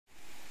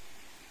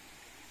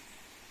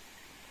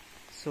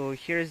So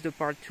here is the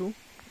part 2.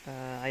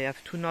 I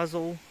have two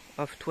nozzles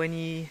of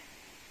 20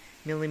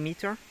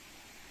 millimeter.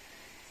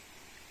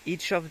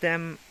 Each of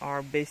them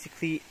are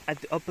basically at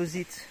the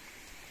opposite,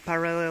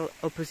 parallel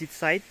opposite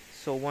side.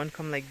 So one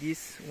comes like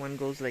this, one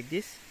goes like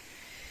this.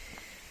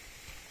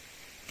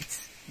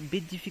 It's a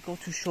bit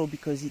difficult to show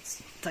because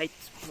it's tight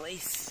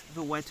place.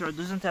 The water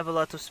doesn't have a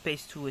lot of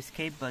space to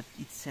escape, but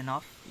it's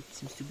enough. It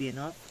seems to be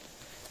enough.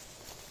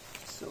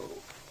 So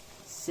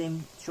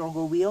same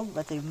Turgo wheel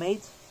that I've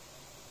made.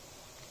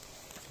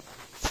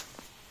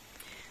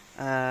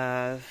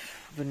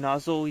 The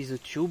nozzle is a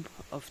tube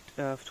of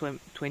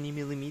 20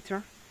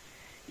 millimeter.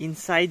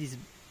 Inside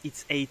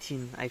it's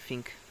 18, I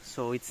think,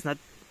 so it's not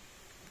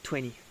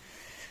 20.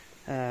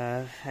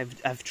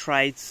 I've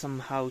tried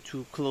somehow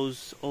to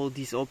close all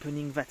these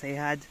openings that I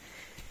had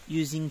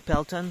using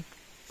Pelton,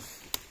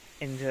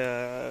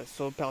 and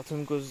so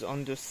Pelton goes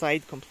on the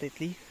side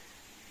completely.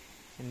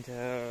 And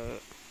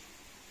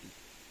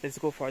let's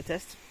go for a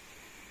test.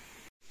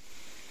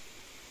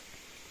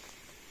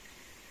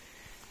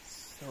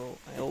 So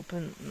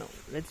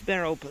let's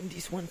better open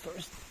this one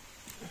first.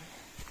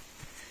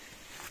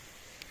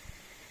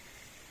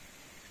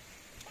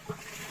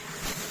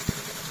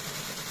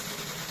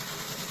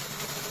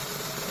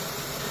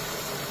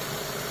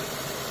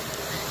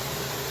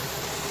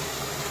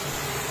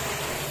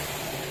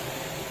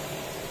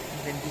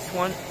 And then this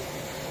one.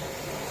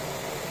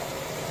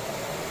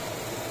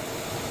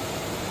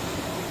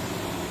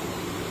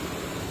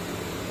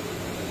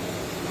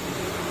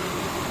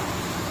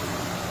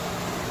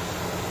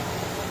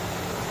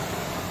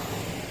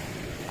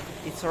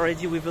 It's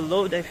already with a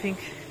load, I think,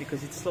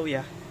 because it's slow,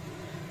 yeah.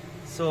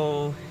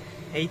 So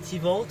 80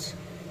 volts,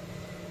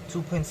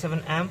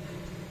 2.7 amp.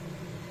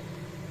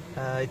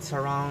 It's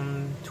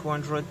around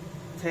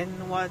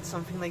 210 watts,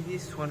 something like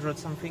this, 200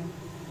 something.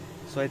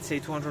 So I'd say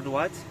 200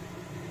 watts.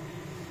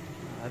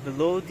 The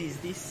load is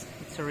this.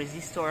 It's a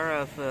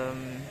resistor of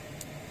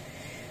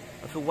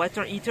a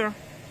water heater.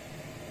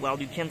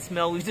 Well, you can't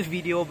smell with the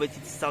video, but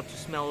it starts to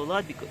smell a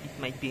lot because it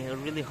might be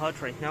really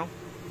hot right now.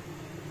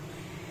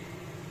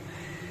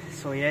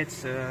 So yeah,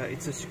 it's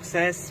a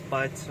success,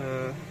 but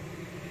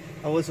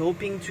I was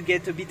hoping to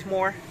get a bit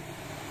more,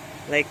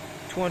 like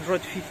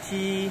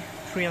 250,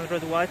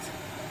 300 watts.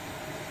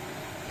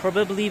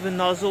 Probably the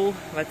nozzle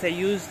that I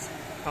used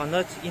are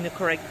not in the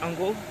correct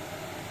angle.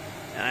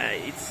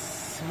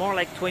 It's more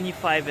like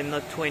 25 and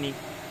not 20.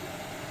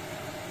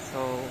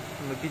 So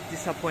I'm a bit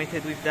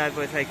disappointed with that,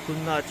 but I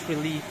could not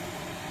really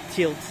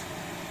tilt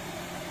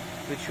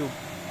the tube.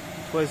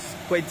 It was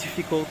quite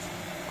difficult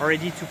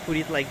already to put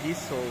it like this,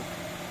 so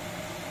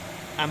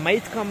I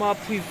might come up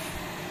with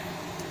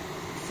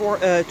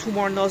two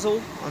more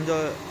nozzles on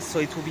so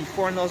it will be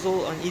 4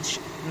 nozzles on each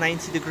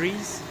 90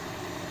 degrees,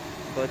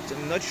 but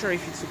I'm not sure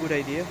if it's a good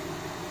idea.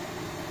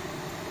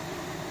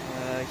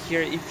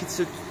 Here, if it's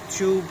a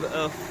tube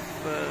of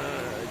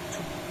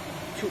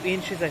 2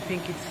 inches, I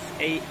think it's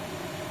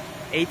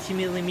 80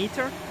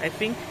 millimeter, I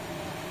think,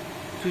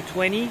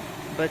 220,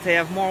 but I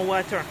have more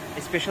water,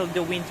 especially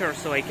the winter,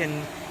 so I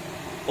can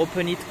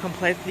open it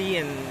completely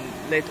and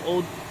let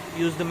all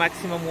use the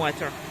maximum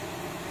water.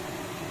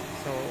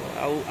 So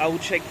I will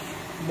check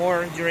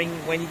more during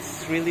when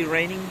it's really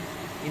raining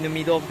in the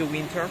middle of the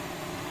winter.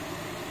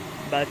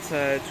 But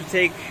to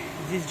take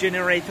this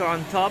generator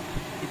on top,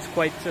 it's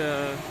quite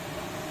a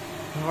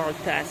hard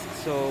task.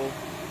 So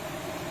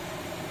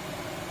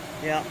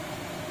yeah,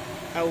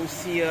 I will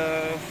see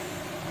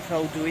if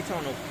I'll do it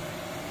or not.